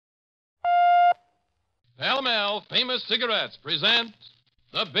Pall Mall Famous Cigarettes present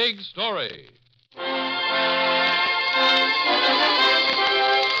The Big Story.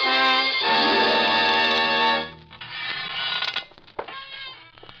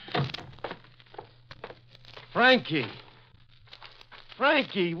 Frankie!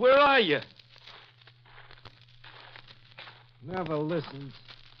 Frankie, where are you? Never listens.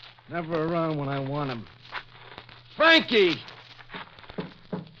 Never around when I want him. Frankie!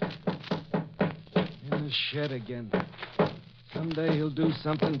 In the shed again. Someday he'll do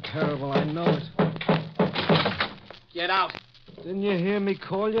something terrible, I know it. Get out. Didn't you hear me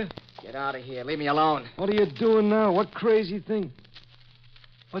call you? Get out of here. Leave me alone. What are you doing now? What crazy thing?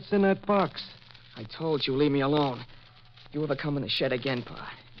 What's in that box? I told you, leave me alone. If you ever come in the shed again,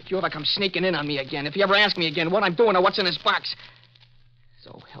 Pa. If you ever come sneaking in on me again. If you ever ask me again what I'm doing or what's in this box.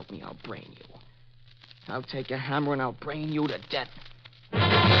 So help me, I'll brain you. I'll take a hammer and I'll brain you to death.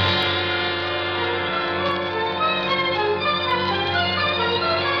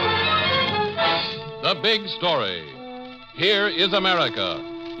 The Big Story. Here is America.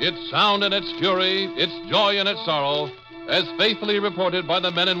 Its sound and its fury, its joy and its sorrow, as faithfully reported by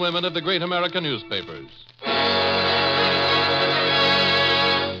the men and women of the great American newspapers.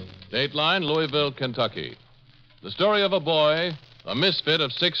 Dateline, Louisville, Kentucky. The story of a boy, a misfit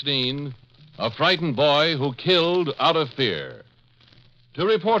of 16, a frightened boy who killed out of fear. To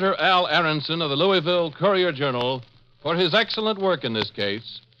reporter Al Aaronson of the Louisville Courier-Journal, for his excellent work in this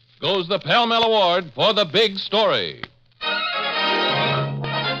case, goes the Pall Mall Award for The Big Story.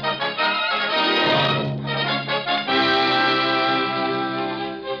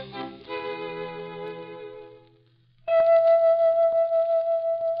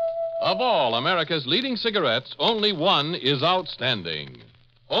 Of all America's leading cigarettes, only one is outstanding.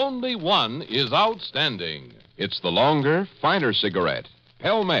 Only one is outstanding. It's the longer, finer cigarette,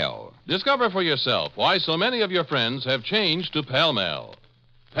 Pall Mall. Discover for yourself why so many of your friends have changed to Pall Mall.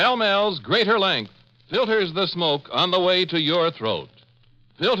 Pall Mall's greater length filters the smoke on the way to your throat.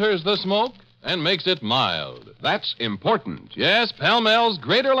 Filters the smoke and makes it mild. That's important. Yes, Pall Mall's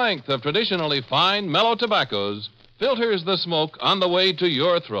greater length of traditionally fine, mellow tobaccos filters the smoke on the way to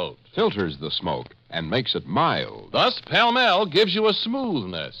your throat. Filters the smoke and makes it mild. Thus, Pall Mall gives you a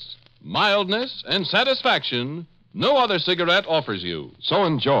smoothness, mildness, and satisfaction no other cigarette offers you. So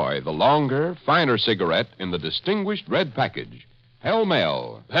enjoy the longer, finer cigarette in the distinguished red package. Pall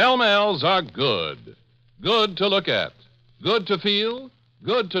Mall. Pall Malls are good. Good to look at, good to feel,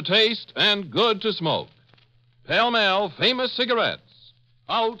 good to taste, and good to smoke. Pall Mall Famous Cigarettes.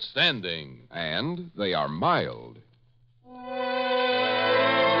 Outstanding. And they are mild.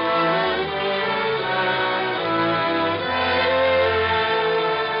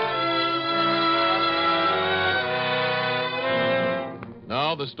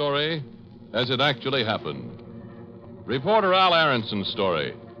 Now the story as it actually happened. Reporter Al Aaronson's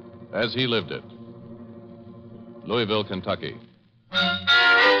story as he lived it. Louisville, Kentucky.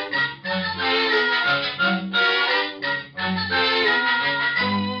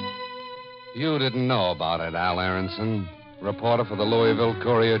 You didn't know about it, Al Aaronson, reporter for the Louisville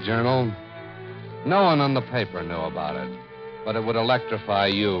Courier-Journal. No one on the paper knew about it, but it would electrify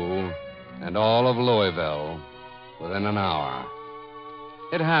you and all of Louisville within an hour.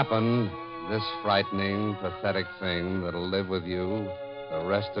 It happened, this frightening, pathetic thing that'll live with you the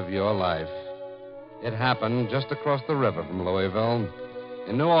rest of your life. It happened just across the river from Louisville,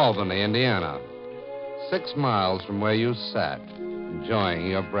 in New Albany, Indiana, 6 miles from where you sat, enjoying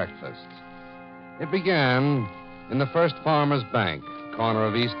your breakfast. It began in the First Farmers Bank, corner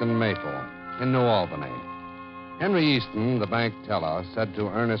of East and Maple, in New Albany. Henry Easton, the bank teller, said to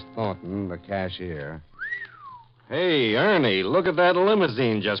Ernest Thornton, the cashier, Hey, Ernie, look at that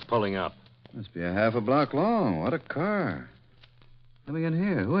limousine just pulling up. Must be a half a block long. What a car. Let me in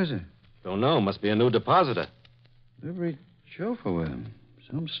here. Who is it? Don't know. Must be a new depositor. Every chauffeur with him.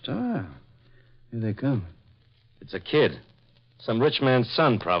 Some style. Here they come. It's a kid. Some rich man's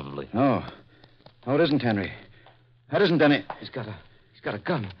son, probably. No. No, it isn't Henry. That isn't any. He's got a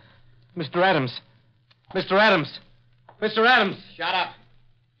gun. Mr. Adams. Mr. Adams. Mr. Adams. Shut up.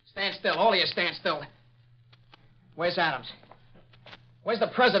 Stand still. All of you stand still. Where's Adams? Where's the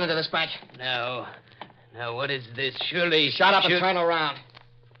president of this bank? Now, what is this? Surely... Shut up and turn around.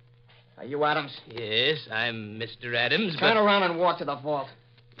 Are you Adams? Yes, I'm Mr. Adams, Turn around and walk to the vault.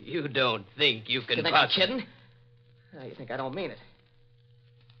 You don't think you can... You think I'm kidding? You think I don't mean it?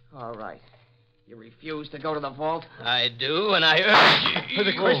 All right. You refuse to go to the vault? I do, and I urge you...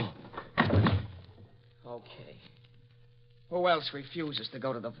 Okay. Who else refuses to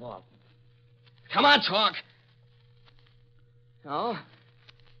go to the vault? Come on, talk. Oh?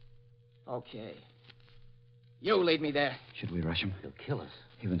 Okay. You lead me there. Should we rush him? He'll kill us.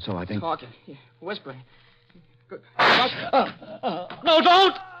 Even so, I think. Talking. Yeah, whispering. Good. No,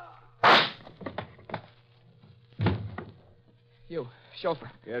 don't! You,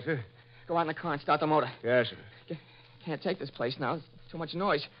 chauffeur. Yes, sir? Go out in the car and start the motor. Yes, sir. Can't take this place now. There's too much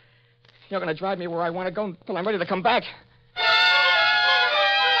noise. You're going to drive me where I want to go until I'm ready to come back.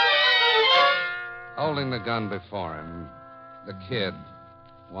 Holding the gun before him, the kid,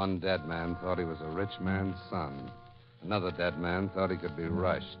 one dead man thought he was a rich man's son. Another dead man thought he could be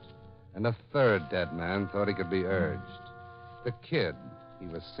rushed. And a third dead man thought he could be urged. The kid, he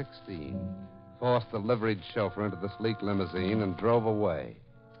was 16, forced the liveried chauffeur into the sleek limousine and drove away.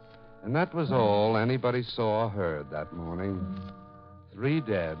 And that was all anybody saw or heard that morning. 3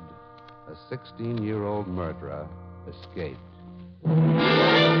 dead, a 16-year-old murderer escaped.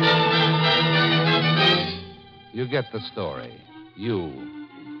 You get the story. You,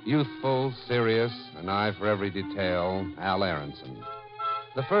 youthful, serious, an eye for every detail, Al Aaronson.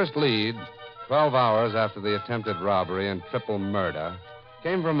 The first lead, 12 hours after the attempted robbery and triple murder,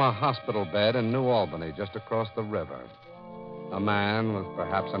 came from a hospital bed in New Albany, just across the river. A man with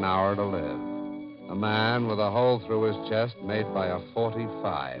perhaps an hour to live. A man with a hole through his chest made by a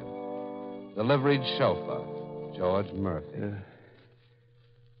 .45. The liveried chauffeur, George Murphy.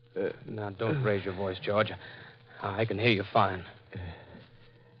 Now, don't raise your voice, George. I can hear you fine.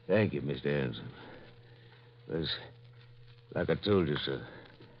 Thank you, Mr. Aaronson. Because, like I told you, sir,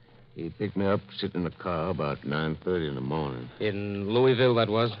 he picked me up sitting in the car about 9:30 in the morning. In Louisville, that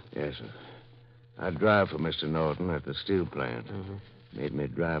was? Yes, sir. I drive for Mr. Norton at the steel plant. Made me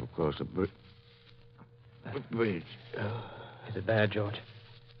drive across the bridge. Is it bad, George?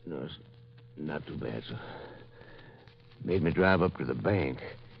 No, it's not too bad, sir. Made me drive up to the bank.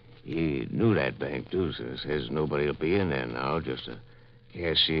 He knew that bank, too, sir. Says nobody will be in there now, just a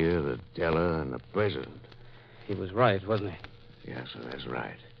cashier, the teller, and the president. He was right, wasn't he? Yes, sir, that's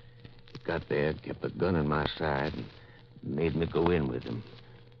right. He got there, kept the gun in my side, and made me go in with him.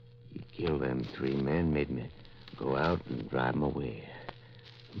 He killed them 3 men, made me go out and drive them away.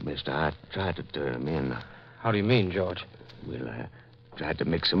 Mister, I tried to turn him in. How do you mean, George? Well, I tried to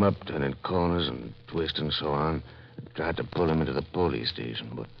mix him up, turning corners and twisting and so on. Tried to pull him into the police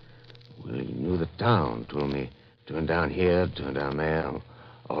station, but, well, he knew the town. Told me, turn down here, turn down there,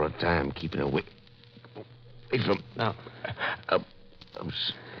 all the time keeping away from... Now, I'm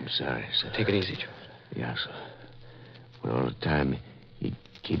sorry, sir. take it easy, George. Yes, sir. Well, all the time, he'd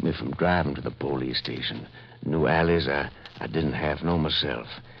keep me from driving to the police station. New alleys I didn't half know myself.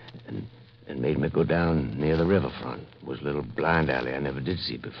 And made me go down near the riverfront. It was a little blind alley I never did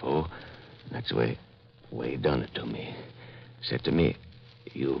see before. That's the way he done it to me. Said to me,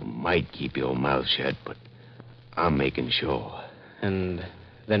 you might keep your mouth shut, but I'm making sure. And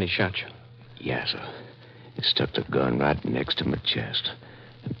then he shot you? Yes, sir. He stuck the gun right next to my chest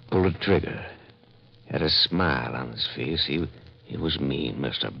and pulled the trigger. Had a smile on his face. He was mean,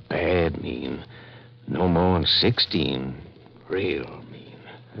 mister. Bad mean. No more than 16. Real mean.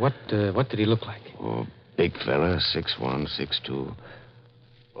 What did he look like? Oh, big fella, 6'1", 6'2".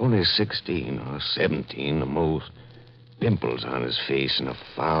 Only 16 or 17, the most. Pimples on his face and a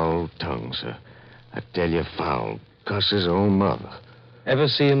foul tongue, sir. I tell you, foul. Cuss his own mother. Ever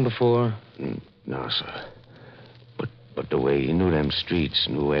see him before? No, sir. But the way he knew them streets,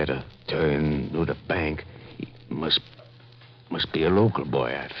 knew where to turn, knew the bank, he must be a local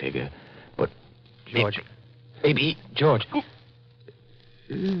boy, I figure. But... George. Maybe... George.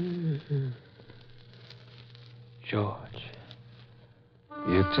 George.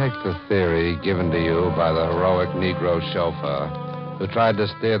 You take the theory given to you by the heroic Negro chauffeur who tried to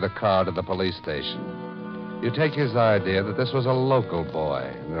steer the car to the police station. You take his idea that this was a local boy,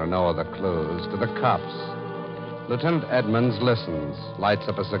 and there are no other clues, to the cops. Lieutenant Edmonds listens, lights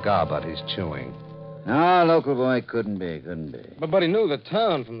up a cigar butt he's chewing. No, local boy couldn't be. But he knew the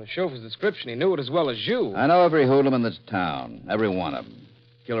town from the chauffeur's description. He knew it as well as you. I know every hoodlum in this town. Every one of them.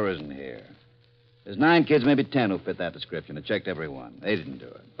 Killer isn't here. There's 9 kids, maybe 10 who fit that description. I checked every one. They didn't do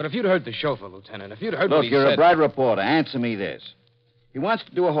it. But if you'd heard the chauffeur, Lieutenant, if you'd heard Look, what he you're said... a bright reporter. Answer me this. He wants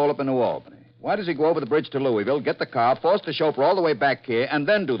to do a holdup in New Albany. Why does he go over the bridge to Louisville, get the car, force the chauffeur all the way back here, and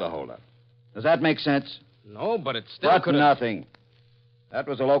then do the holdup? Does that make sense? No, but it still But could nothing. That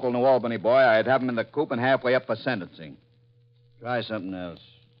was a local New Albany boy. I'd have him in the coop and halfway up for sentencing. Try something else.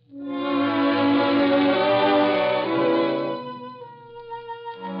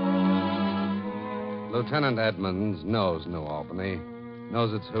 Lieutenant Edmonds knows New Albany,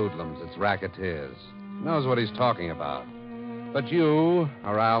 knows its hoodlums, its racketeers, knows what he's talking about. But you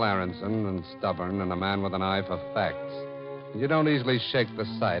are Al Aaronson and stubborn and a man with an eye for facts. You don't easily shake the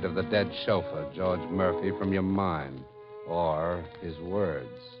sight of the dead chauffeur, George Murphy, from your mind, or his words.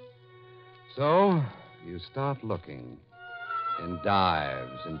 So, you start looking in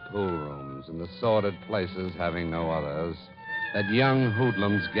dives, in pool rooms, in the sordid places having no others that young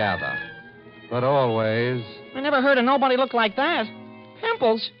hoodlums gather. But always, I never heard of nobody look like that.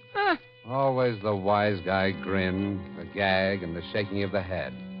 Pimples? Huh? always the wise guy grin, the gag, and the shaking of the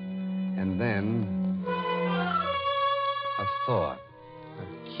head. And then, a thought.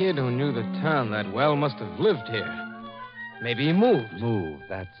 A kid who knew the town that well must have lived here. Maybe he moved. Moved,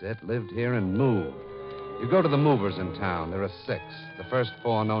 that's it. Lived here and moved. You go to the movers in town. There are 6. The first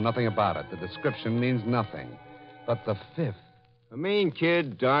 4 know nothing about it. The description means nothing. But the 5th. A mean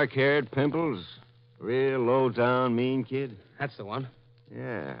kid, dark-haired, pimples. Real low-down mean kid. That's the one.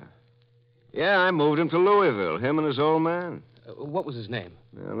 Yeah. Yeah, I moved him to Louisville, him and his old man. What was his name?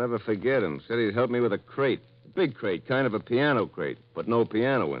 I'll never forget him. Said he'd help me with a crate. A big crate, kind of a piano crate, but no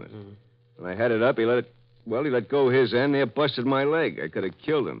piano in it. Mm-hmm. When I had it up, he let go his end. Near busted my leg. I could have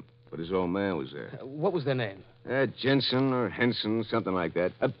killed him, but his old man was there. What was their name? Jensen or Henson, something like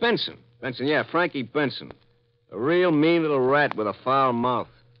that. Benson. Benson, yeah, Frankie Benson. A real mean little rat with a foul mouth.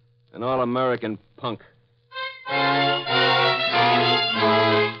 An all-American punk.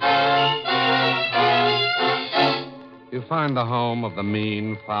 You find the home of the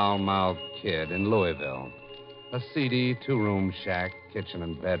mean, foul-mouthed kid in Louisville. A seedy 2-room shack, kitchen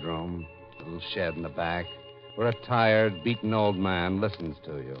and bedroom, little shed in the back, where a tired, beaten old man listens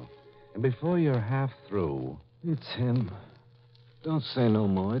to you. And before you're half through... It's him. Don't say no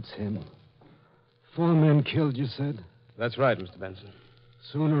more. It's him. 4 men killed, you said? That's right, Mr. Benson.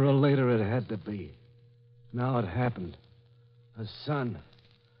 Sooner or later it had to be. Now it happened. A son.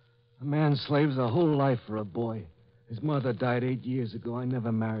 A man slaves a whole life for a boy. His mother died 8 years ago. I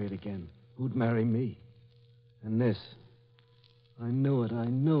never married again. Who'd marry me? And this. I knew it.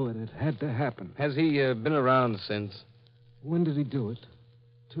 It had to happen. Has he been around since? When did he do it?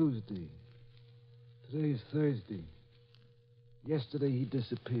 Tuesday. Today's Thursday. Yesterday he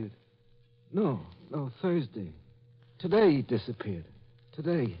disappeared. No, Thursday. Today he disappeared.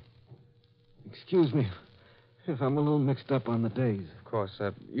 Today. Excuse me if I'm a little mixed up on the days. Of course.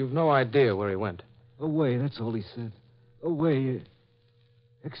 You've no idea where he went. Away, that's all he said. Away.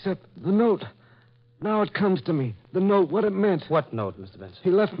 Except the note. Now it comes to me. The note, what it meant. What note, Mr. Benson?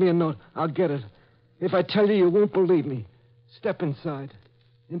 He left me a note. I'll get it. If I tell you, you won't believe me. Step inside.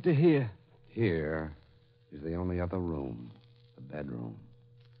 Into here. Here is the only other room, the bedroom.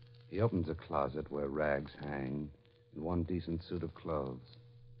 He opens a closet where rags hang and one decent suit of clothes.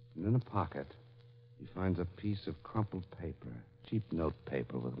 And in a pocket, he finds a piece of crumpled paper, cheap note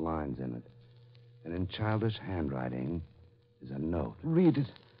paper with lines in it. And in childish handwriting is a note. Read it.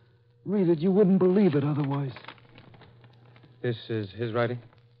 Read it. You wouldn't believe it otherwise. This is his writing?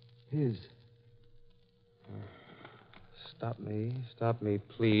 His. Stop me,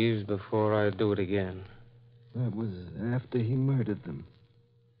 please, before I do it again. That was after he murdered them.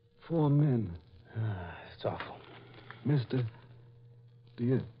 4 men. It's awful. Mister, do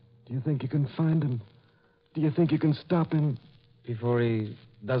you think you can find him? Do you think you can stop him? Before he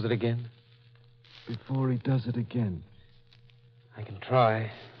does it again? Before he does it again. I can try.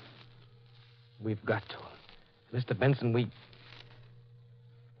 We've got to. Mr. Benson,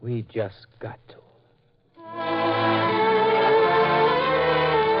 we just got to.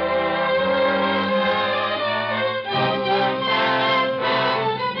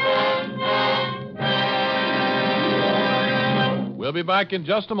 We'll be back in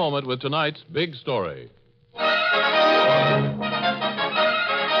just a moment with tonight's big story.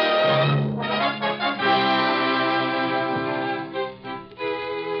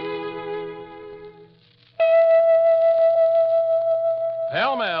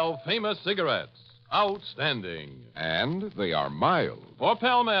 Pall Mall Famous Cigarettes. Outstanding. And they are mild. For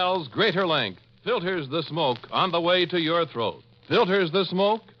Pall Mall's greater length filters the smoke on the way to your throat. Filters the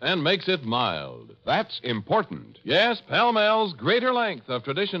smoke and makes it mild. That's important. Yes, Pall Mall's greater length of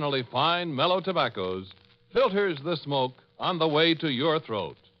traditionally fine, mellow tobaccos filters the smoke on the way to your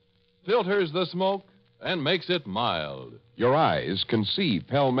throat. Filters the smoke and makes it mild. Your eyes can see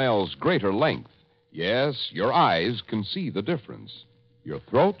Pall Mall's greater length. Yes, your eyes can see the difference. Your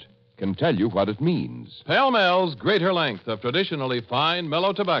throat can tell you what it means. Pall Mall's greater length of traditionally fine,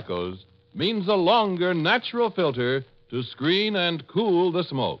 mellow tobaccos means a longer natural filter to screen and cool the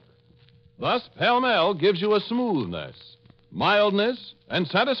smoke. Thus, Pall Mall gives you a smoothness, mildness, and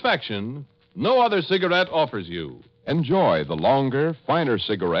satisfaction no other cigarette offers you. Enjoy the longer, finer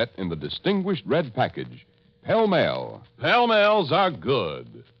cigarette in the distinguished red package. Pall Mall. Pall Malls are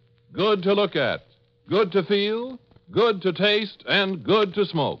good. Good to look at, good to feel, good to taste and good to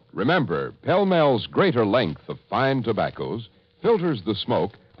smoke. Remember, Pell-Mell's greater length of fine tobaccos filters the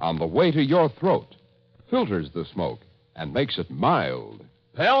smoke on the way to your throat, filters the smoke, and makes it mild.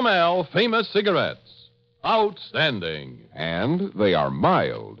 Pell-Mell Famous Cigarettes. Outstanding. And they are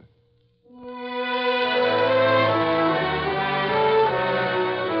mild.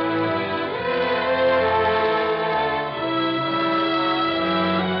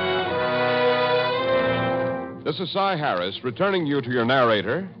 This is Cy Harris returning you to your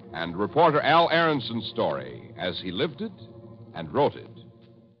narrator and reporter Al Aaronson's story as he lived it and wrote it.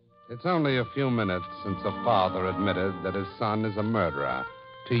 It's only a few minutes since a father admitted that his son is a murderer.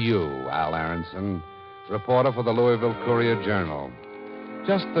 To you, Al Aaronson, reporter for the Louisville Courier-Journal.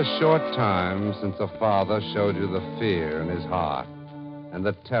 Just a short time since a father showed you the fear in his heart and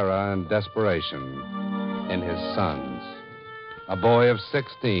the terror and desperation in his sons. A boy of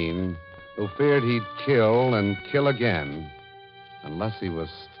 16 who feared he'd kill and kill again unless he was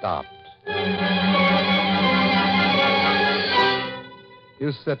stopped.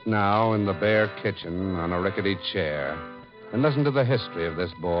 You sit now in the bare kitchen on a rickety chair and listen to the history of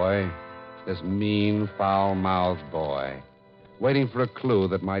this boy, this mean, foul-mouthed boy, waiting for a clue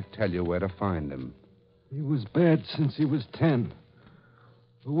that might tell you where to find him. He was bad since he was 10.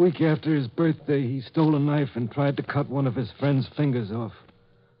 A week after his birthday, he stole a knife and tried to cut one of his friend's fingers off.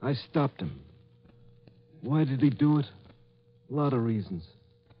 I stopped him. Why did he do it? A lot of reasons.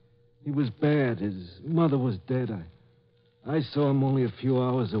 He was bad. His mother was dead. I saw him only a few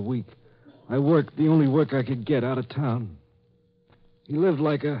hours a week. I worked the only work I could get out of town. He lived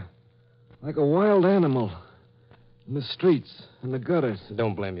like a wild animal in the streets and the gutters.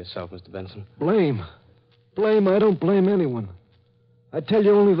 Don't blame yourself, Mr. Benson. Blame? Blame? I don't blame anyone. I tell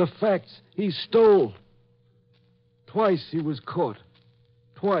you only the facts. He stole. Twice he was caught.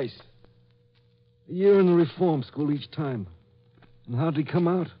 Twice. A year in the reform school each time. And how'd he come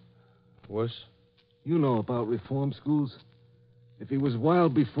out? Worse? You know about reform schools. If he was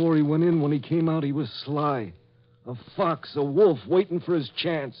wild before he went in, when he came out, he was sly. A fox, a wolf, waiting for his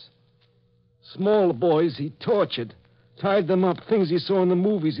chance. Small boys he tortured. Tied them up, things he saw in the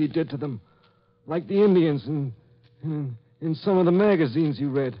movies he did to them. Like the Indians in some of the magazines you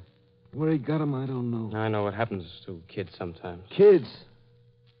read. Where he got them, I don't know. I know what happens to kids sometimes. Kids?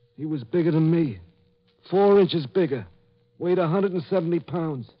 He was bigger than me. 4 inches bigger. Weighed 170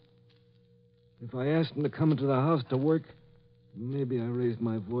 pounds. If I asked him to come into the house to work, maybe I raised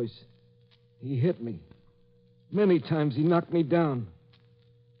my voice. He hit me. Many times he knocked me down.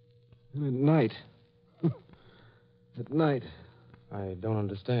 And at night... at night... I don't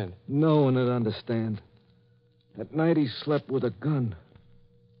understand. No one would understand. At night he slept with a gun.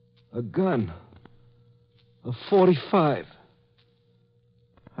 A gun. A .45.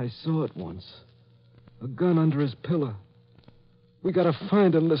 I saw it once. A gun under his pillow. We gotta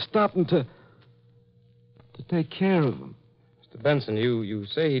find him to stop him to take care of him. Mr. Benson, you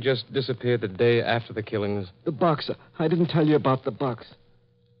say he just disappeared the day after the killings. The box. I didn't tell you about the box.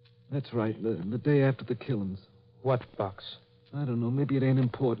 That's right, the day after the killings. What box? I don't know. Maybe it ain't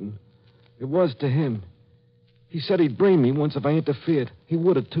important. It was to him. He said he'd brain me once if I interfered. He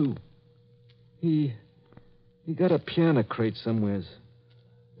would have, too. He got a piano crate somewheres.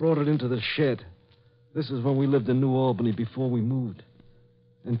 Brought it into the shed. This is when we lived in New Albany before we moved.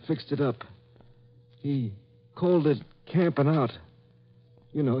 And fixed it up. He called it camping out.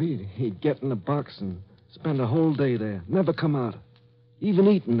 You know, he'd get in the box and spend a whole day there. Never come out. Even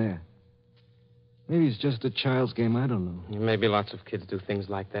eating there. Maybe it's just a child's game. I don't know. Maybe lots of kids do things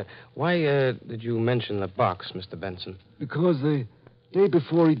like that. Why did you mention the box, Mr. Benson? Because the day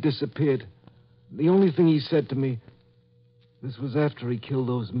before he disappeared, the only thing he said to me, this was after he killed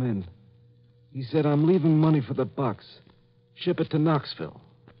those men. He said, I'm leaving money for the box. Ship it to Knoxville.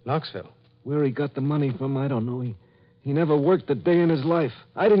 Knoxville? Where he got the money from, I don't know. He never worked a day in his life.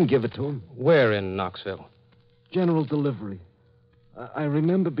 I didn't give it to him. Where in Knoxville? General delivery. I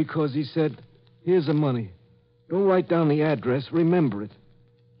remember because he said, here's the money. Don't write down the address. Remember it.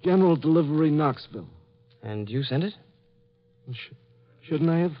 General delivery, Knoxville. And you sent it? Shouldn't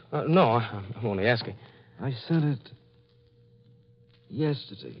I have? No, I'm only asking. I sent it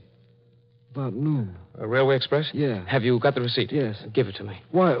yesterday. About noon. A Railway Express? Yeah. Have you got the receipt? Yes. Give it to me.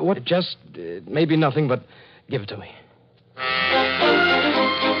 Why? What? Just maybe nothing, but give it to me.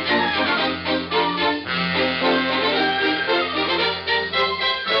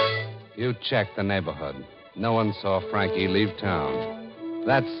 You checked the neighborhood. No one saw Frankie leave town.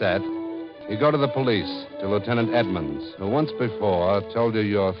 That said, you go to the police, to Lieutenant Edmonds, who once before told you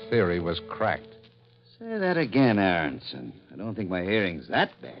your theory was cracked. Say that again, Aaronson. I don't think my hearing's that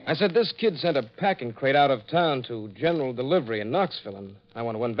bad. I said this kid sent a packing crate out of town to general delivery in Knoxville, and I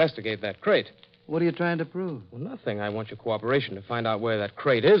want to investigate that crate. What are you trying to prove? Well, nothing. I want your cooperation to find out where that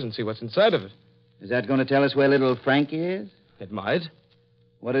crate is and see what's inside of it. Is that going to tell us where little Frankie is? It might.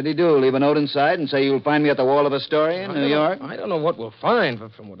 What did he do? Leave a note inside and say you'll find me at the Wall of Astoria in New York? I don't know what we'll find,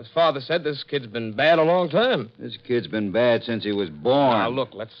 but from what his father said, this kid's been bad a long time. This kid's been bad since he was born. Now, look,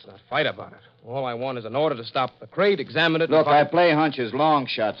 let's not fight about it. All I want is an order to stop the crate, examine it... Look, I play hunches, long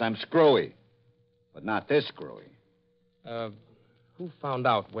shots. I'm screwy. But not this screwy. Who found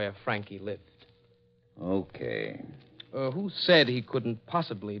out where Frankie lived? Okay. Who said he couldn't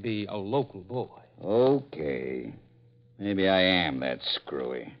possibly be a local boy? Okay. Maybe I am that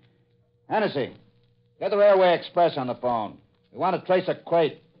screwy. Hennessy, get the Railway Express on the phone. We want to trace a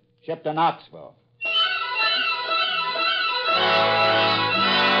crate shipped to Knoxville.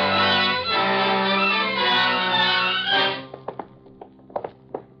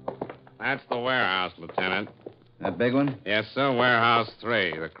 That's the warehouse, Lieutenant. That big one? Yes, sir. Warehouse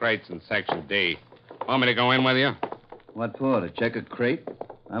 3. The crate's in Section D. Want me to go in with you? What for? To check a crate?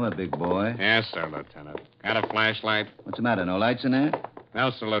 I'm a big boy. Yes, sir, Lieutenant. Got a flashlight? What's the matter? No lights in there?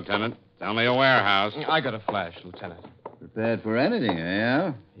 No, sir, Lieutenant. It's only a warehouse. I got a flash, Lieutenant. Prepared for anything,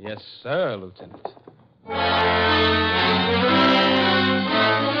 eh? Yes, sir, Lieutenant.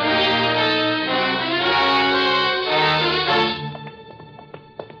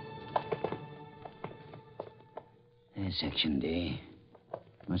 There's Section D.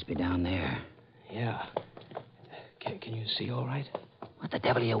 Must be down there. Yeah. Can you see all right? What the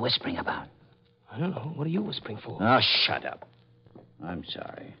devil are you whispering about? I don't know. What are you whispering for? Oh, shut up. I'm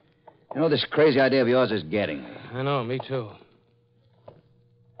sorry. You know, this crazy idea of yours is getting me. I know, me too.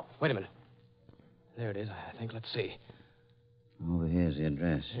 Wait a minute. There it is, I think. Let's see. Over here's the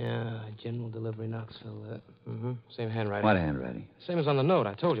address. Yeah, general delivery, Knoxville. Same handwriting. What handwriting? Same as on the note.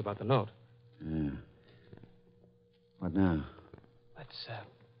 I told you about the note. Yeah. What now?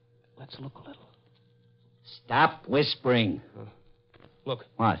 Let's look a little. Stop whispering. Look.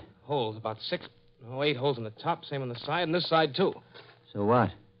 What? Holes, about 8 holes in the top, same on the side, and this side, too. So what?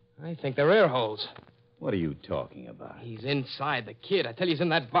 I think they're air holes. What are you talking about? He's inside, the kid. I tell you, he's in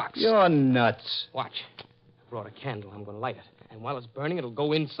that box. You're nuts. Watch. I brought a candle. I'm going to light it. And while it's burning, it'll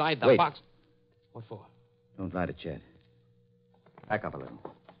go inside the Wait. box. What for? Don't light it yet. Back up a little.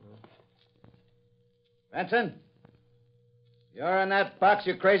 Benson? You're in that box,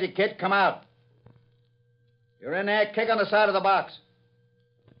 you crazy kid. Come out. You're in there. Kick on the side of the box.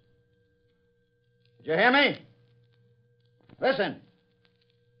 Did you hear me? Listen.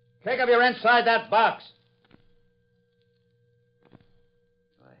 Kick if you're inside that box.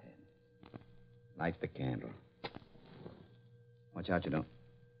 Go ahead. Light the candle. Watch out you don't.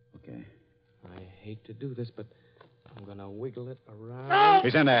 Okay. I hate to do this, but I'm going to wiggle it around. No!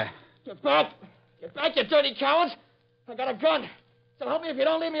 He's in there. Get back! Get back, you dirty cowards! I got a gun. So help me if you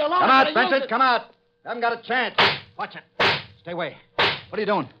don't leave me alone. Come I'm out, gonna use Benson. it. Come out. Haven't got a chance. Watch it. Stay away. What are you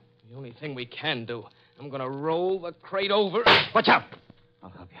doing? The only thing we can do. I'm going to roll the crate over. Watch out. I'll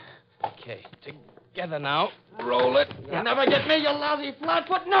help you. Okay, together now. Roll it. You'll never get me, you lousy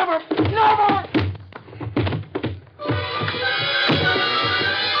flatfoot. Never! Never!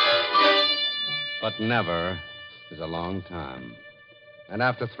 But never is a long time. And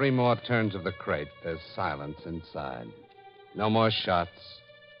after 3 more turns of the crate, there's silence inside. No more shots,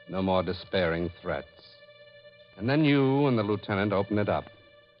 no more despairing threats. And then you and the lieutenant open it up.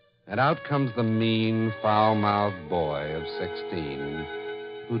 And out comes the mean, foul-mouthed boy of 16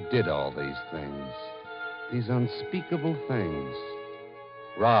 who did all these things. These unspeakable things.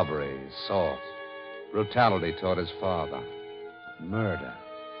 Robbery, assault, brutality toward his father, murder.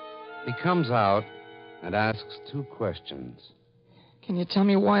 He comes out and asks 2 questions. Can you tell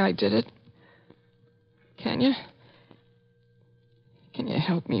me why I did it? Can you? Can you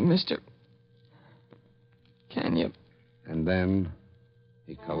help me, mister? Can you? And then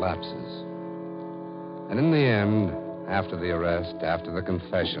he collapses. And in the end, after the arrest, after the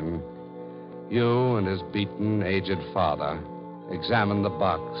confession, you and his beaten, aged father examine the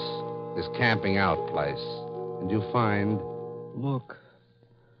box, his camping out place, and you find... Look.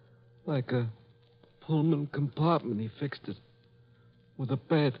 Like a Pullman compartment, he fixed it. With a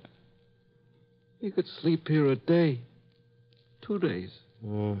bed. You could sleep here a day. 2 days.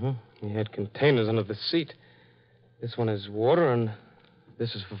 He had containers under the seat. This one is water, and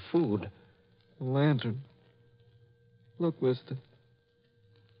this is for food. A lantern. Look, mister.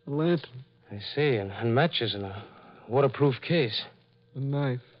 A lantern. I see, and matches in a waterproof case. A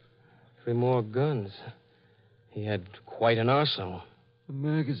knife. 3 more guns. He had quite an arsenal. The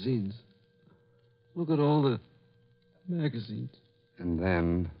magazines. Look at all the magazines. And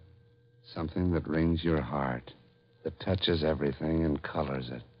then something that wrings your heart, that touches everything and colors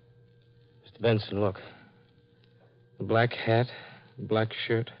it. Mr. Benson, look. A black hat, a black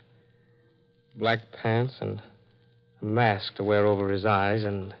shirt, black pants, and a mask to wear over his eyes,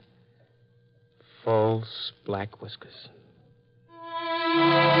 and false black whiskers.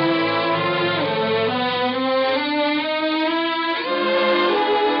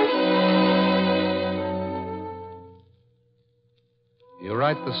 You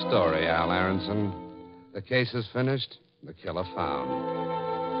write the story, Al Aaronson. The case is finished, the killer found.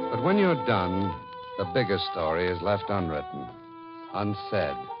 But when you're done, the biggest story is left unwritten,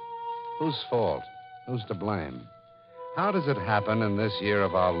 unsaid. Whose fault? Who's to blame? How does it happen in this year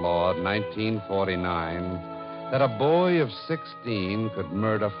of our Lord, 1949, that a boy of 16 could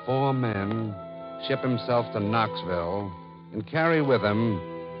murder 4 men, ship himself to Knoxville, and carry with him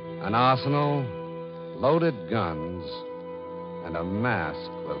an arsenal, loaded guns, and a mask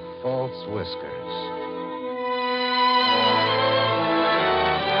with false whiskers?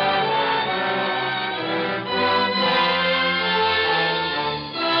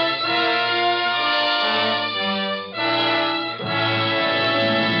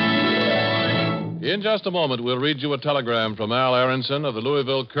 In just a moment, we'll read you a telegram from Al Aaronson of the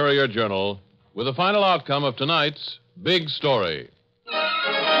Louisville Courier-Journal with the final outcome of tonight's big story.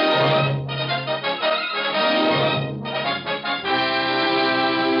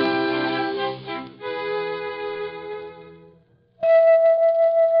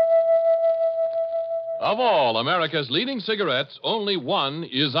 Of all America's leading cigarettes, only one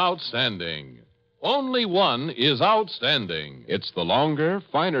is outstanding. Only one is outstanding. It's the longer,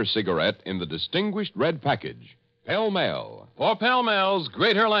 finer cigarette in the distinguished red package, Pall Mall. For Pall Mall's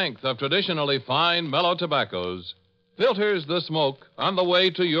greater length of traditionally fine, mellow tobaccos filters the smoke on the way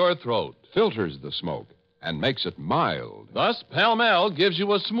to your throat. Filters the smoke and makes it mild. Thus, Pall Mall gives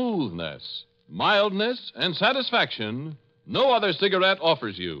you a smoothness, mildness, and satisfaction no other cigarette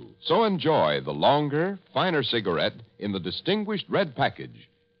offers you. So enjoy the longer, finer cigarette in the distinguished red package,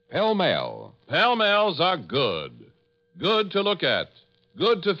 Pall Mall. Pall Malls are good. Good to look at,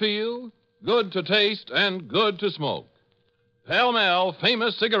 good to feel, good to taste, and good to smoke. Pall Mall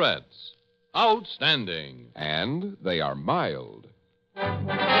famous cigarettes. Outstanding. And they are mild.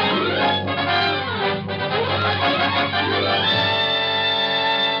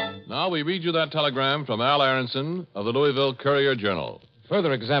 Now we read you that telegram from Al Aaronson of the Louisville Courier-Journal.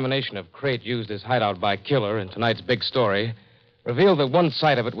 Further examination of crate used as hideout by killer in tonight's big story revealed that one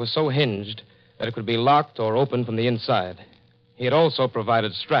side of it was so hinged that it could be locked or opened from the inside. He had also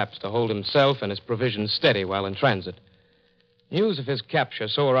provided straps to hold himself and his provisions steady while in transit. News of his capture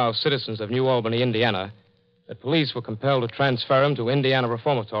so aroused citizens of New Albany, Indiana, that police were compelled to transfer him to Indiana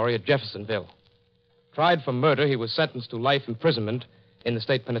Reformatory at Jeffersonville. Tried for murder, he was sentenced to life imprisonment in the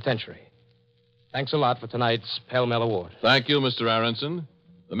state penitentiary. Thanks a lot for tonight's Pall Mall Award. Thank you, Mr. Aaronson.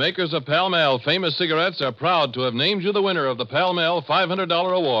 The makers of Pall Mall famous cigarettes are proud to have named you the winner of the Pall Mall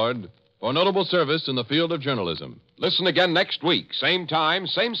 $500 award for notable service in the field of journalism. Listen again next week, same time,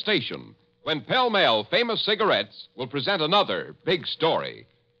 same station, when Pall Mall famous cigarettes will present another big story.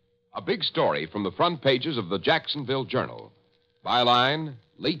 A big story from the front pages of the Jacksonville Journal. Byline,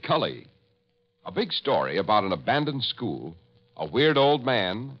 Lee Cully. A big story about an abandoned school, a weird old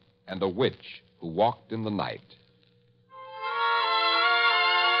man, and a witch who walked in the night.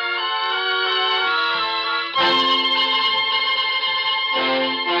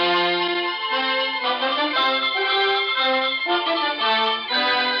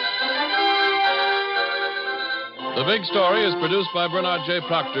 The Big Story is produced by Bernard J.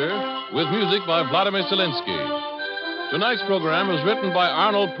 Proctor with music by Vladimir Zelinsky. Tonight's program was written by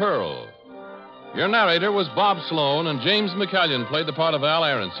Arnold Pearl. Your narrator was Bob Sloan, and James McCallion played the part of Al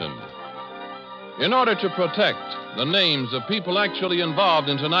Aaronson. In order to protect the names of people actually involved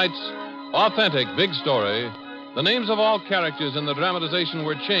in tonight's authentic Big Story, the names of all characters in the dramatization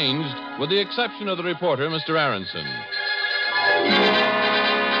were changed, with the exception of the reporter, Mr. Aaronson.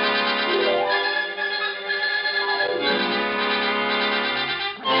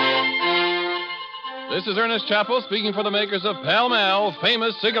 This is Ernest Chappell speaking for the makers of Pall Mall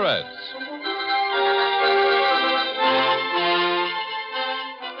famous cigarettes.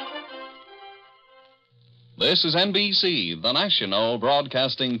 This is NBC, the national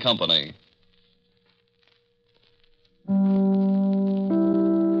broadcasting company.